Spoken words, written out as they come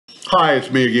Hi,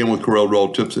 it's me again with Corel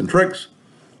Draw Tips and Tricks.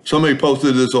 Somebody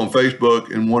posted this on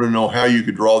Facebook and wanted to know how you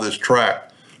could draw this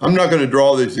track. I'm not going to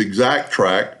draw this exact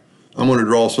track. I'm going to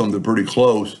draw something pretty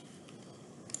close.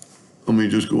 Let me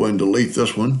just go ahead and delete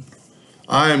this one.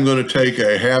 I am going to take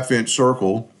a 1/2 inch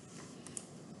circle,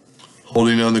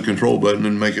 holding down the control button,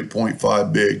 and make it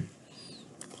 0.5 big.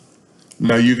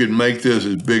 Now you can make this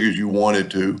as big as you want it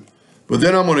to, but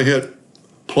then I'm going to hit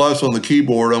plus on the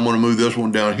keyboard. I'm going to move this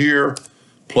one down here,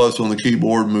 plus on the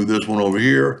keyboard, move this one over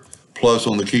here, plus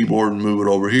on the keyboard and move it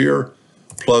over here,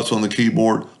 plus on the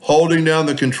keyboard, holding down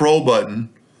the control button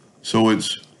so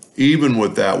it's even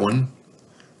with that one.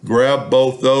 Grab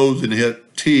both those and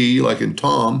hit T like in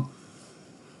Tom.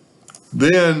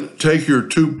 Then take your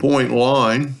 2-point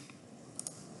line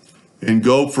and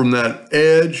go from that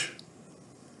edge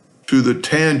to the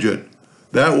tangent.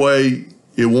 That way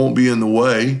it won't be in the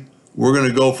way. We're going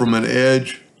to go from an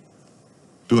edge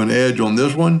to an edge on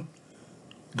this one,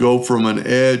 go from an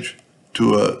edge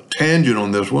to a tangent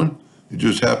on this one. It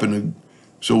just happened to,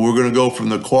 so we're going to go from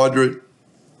the quadrant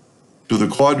to the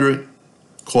quadrant,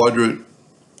 quadrant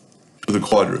to the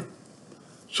quadrant.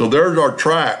 So there's our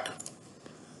track.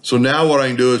 So now what I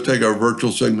can do is take our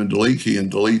virtual segment delete key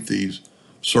and delete these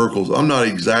circles. I'm not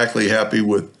exactly happy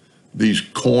with these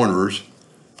corners.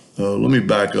 Let me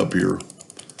back up here.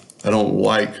 I don't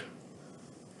like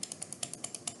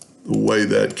the way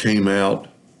that came out.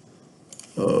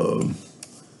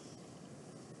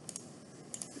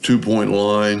 2-point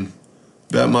line.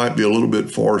 That might be a little bit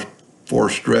far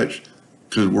stretched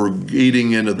because we're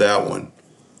eating into that one.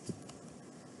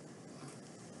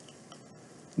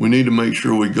 We need to make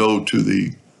sure we go to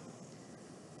the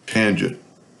tangent.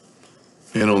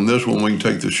 And on this one, we can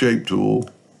take the shape tool.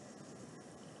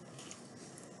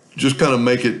 Just kind of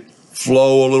make it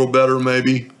flow a little better,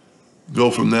 maybe. Go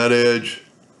from that edge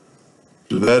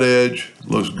to that edge.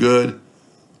 Looks good.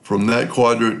 From that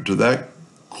quadrant to that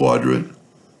quadrant.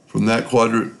 From that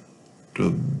quadrant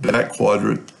to that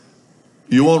quadrant.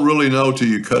 You won't really know till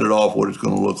you cut it off what it's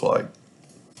going to look like.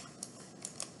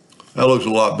 That looks a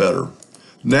lot better.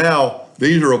 Now,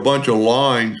 these are a bunch of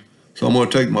lines, so I'm going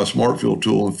to take my Smart Fill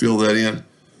tool and fill that in,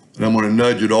 and I'm going to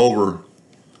nudge it over.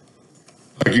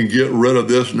 I can get rid of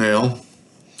this now.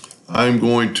 I'm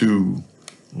going to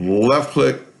left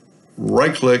click,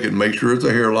 right click, and make sure it's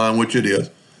a hairline, which it is.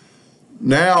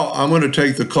 Now, I'm going to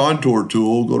take the contour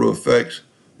tool, go to Effects,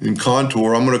 and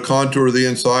Contour. I'm going to contour the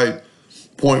inside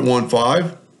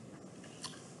 0.15.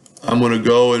 I'm going to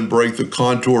go and break the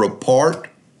contour apart.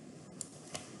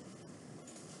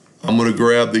 I'm going to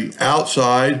grab the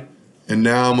outside, and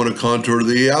now I'm going to contour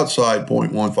the outside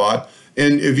 0.15.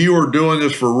 And if you were doing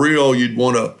this for real, you'd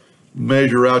want to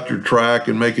measure out your track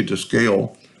and make it to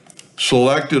scale.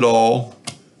 Select it all,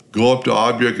 go up to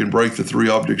Object and break the 3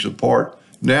 objects apart.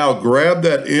 Now grab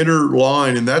that inner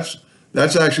line, and that's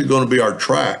actually going to be our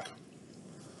track.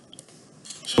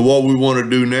 So what we want to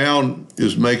do now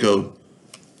is make a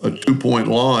 2-point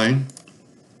line.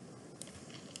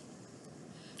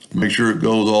 Make sure it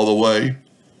goes all the way.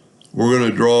 We're going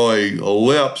to draw a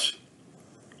ellipse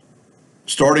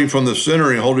starting from the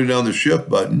center and holding down the Shift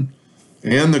button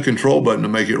and the Control button to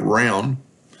make it round.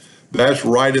 That's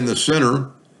right in the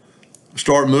center.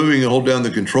 Start moving and hold down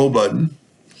the Control button.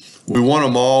 We want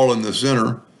them all in the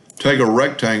center. Take a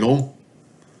rectangle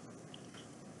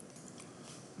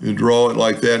and draw it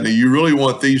like that. Now you really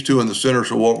want these two in the center,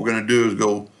 so what we're going to do is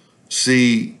go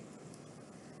C,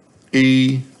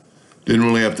 E. Didn't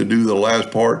really have to do the last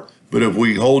part, but if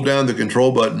we hold down the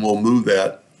Control button, we'll move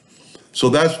that. So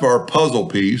that's our puzzle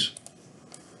piece.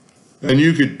 And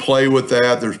you could play with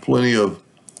that. There's plenty of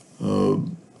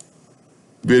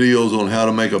videos on how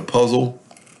to make a puzzle.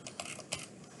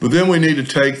 But then we need to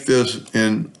take this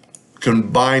and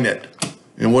combine it.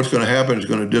 And what's going to happen is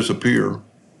going to disappear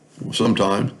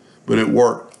sometimes, but it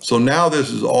worked. So now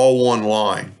this is all one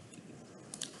line.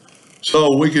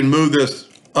 So we can move this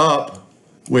up.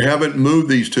 We haven't moved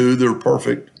these two. They're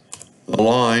perfect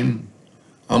align.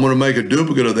 I'm going to make a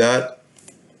duplicate of that,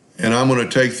 and I'm going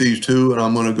to take these two and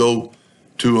I'm going to go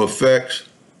to Effects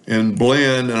and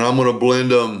Blend, and I'm going to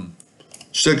blend them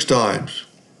 6 times.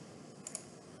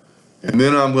 And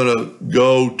then I'm going to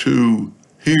go to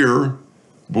here,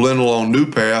 blend along new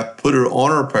path, put it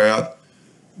on our path,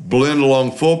 blend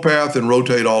along full path, and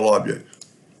rotate all objects.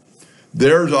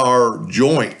 There's our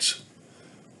joints.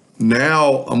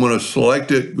 Now I'm going to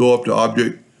select it, go up to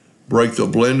Object, break the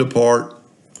blend apart.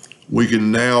 We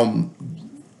can now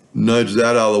nudge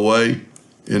that out of the way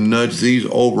and nudge these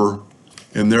over,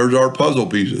 and there's our puzzle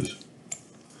pieces.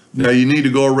 Now you need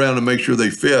to go around and make sure they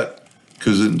fit,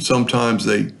 because sometimes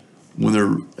they when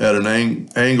they're at an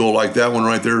angle like that one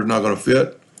right there is not going to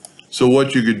fit. So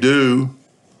what you could do,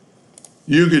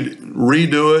 you could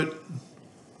redo it,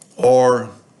 or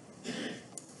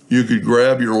you could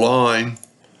grab your line,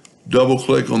 double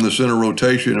click on the center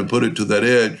rotation and put it to that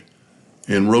edge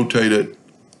and rotate it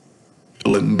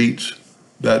till it meets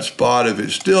that spot. If it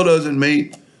still doesn't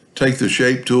meet, take the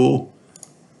shape tool.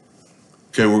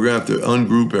 Okay, we're gonna have to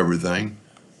ungroup everything.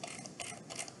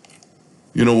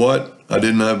 You know what? I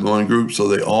didn't have them ungrouped, so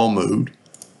they all moved.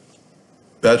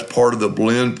 That's part of the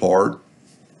blend part.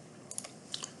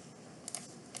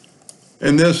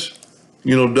 And this,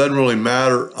 doesn't really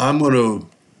matter. I'm gonna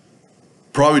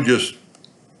probably just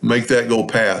make that go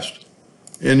past.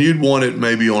 And you'd want it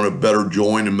maybe on a better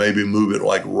joint and maybe move it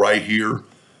like right here.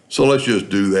 So let's just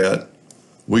do that.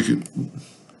 We can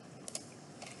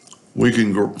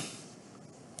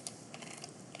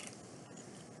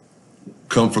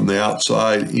come from the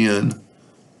outside in.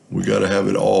 We got to have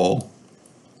it all.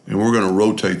 And we're going to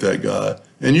rotate that guy.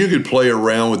 And you could play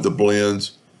around with the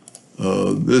blends.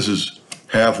 This is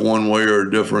half one way or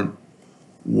a different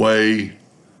way.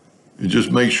 And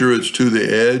just make sure it's to the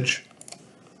edge.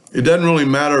 It doesn't really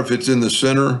matter if it's in the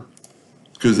center,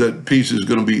 because that piece is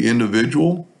going to be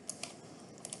individual.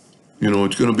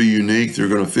 It's going to be unique. They're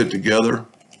going to fit together.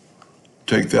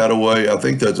 Take that away. I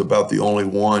think that's about the only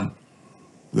one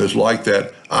that's like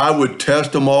that. I would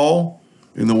test them all,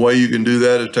 and the way you can do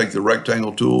that is take the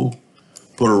rectangle tool,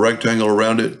 put a rectangle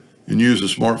around it, and use the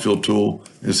Smart Fill tool,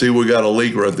 and see we got a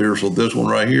leak right there. So this one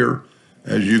right here,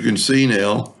 as you can see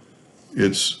now,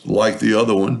 it's like the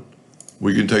other one.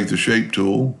 We can take the shape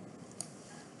tool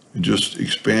and just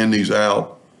expand these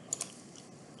out.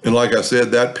 And like I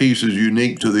said, that piece is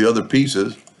unique to the other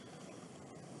pieces.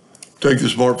 Take the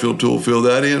Smart Fill tool, fill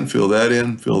that in, fill that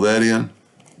in, fill that in.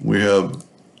 We have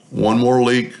one more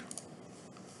leak.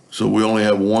 So we only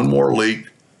have one more leak.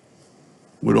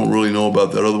 We don't really know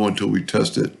about that other one until we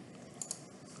test it.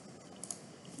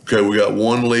 Okay, we got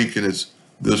one leak, and it's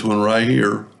this one right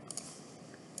here.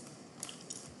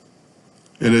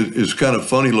 And it's kind of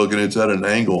funny looking. It's at an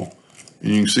angle. And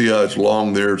you can see how it's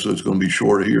long there, so it's going to be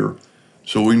short here.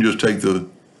 So we can just take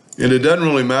and it doesn't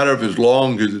really matter if it's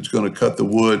long, because it's going to cut the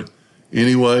wood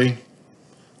anyway.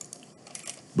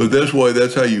 But this way,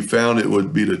 that's how you found it,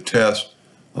 would be to test.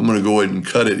 I'm going to go ahead and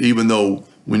cut it, even though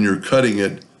when you're cutting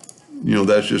it,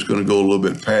 that's just going to go a little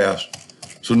bit past.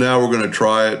 So now we're going to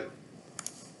try it.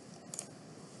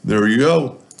 There you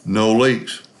go, no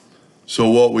leaks. So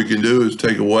what we can do is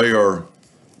take away our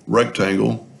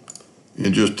rectangle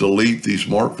and just delete these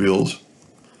Smart Fills.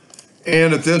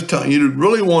 And at this time, you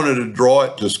really wanted to draw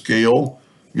it to scale.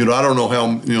 I don't know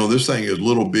how, this thing is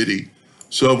little bitty.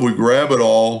 So if we grab it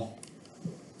all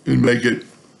and make it,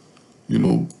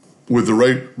 with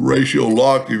the ratio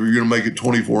lock, if you're going to make it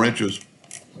 24 inches,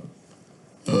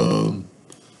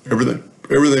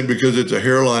 everything, because it's a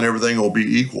hairline, everything will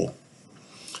be equal.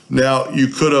 Now, you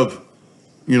could have,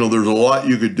 there's a lot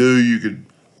you could do. You could,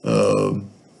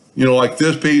 like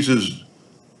this piece is,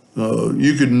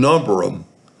 you could number them,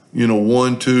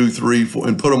 1, 2, 3, 4,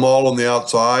 and put them all on the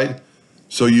outside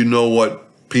so you know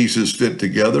what pieces fit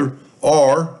together.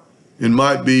 Or it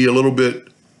might be a little bit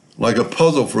like a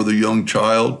puzzle for the young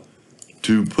child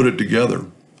to put it together.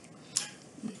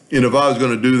 And if I was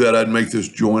going to do that, I'd make this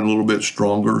joint a little bit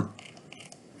stronger.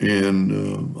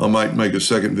 And I might make a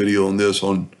second video on this,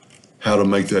 on how to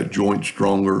make that joint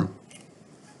stronger.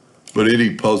 But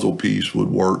any puzzle piece would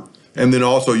work. And then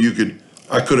also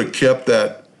I could have kept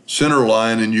that center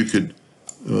line, and you could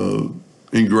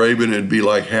engrave it, and it'd be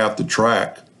like half the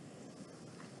track.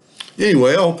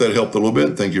 Anyway, I hope that helped a little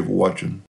bit. Thank you for watching.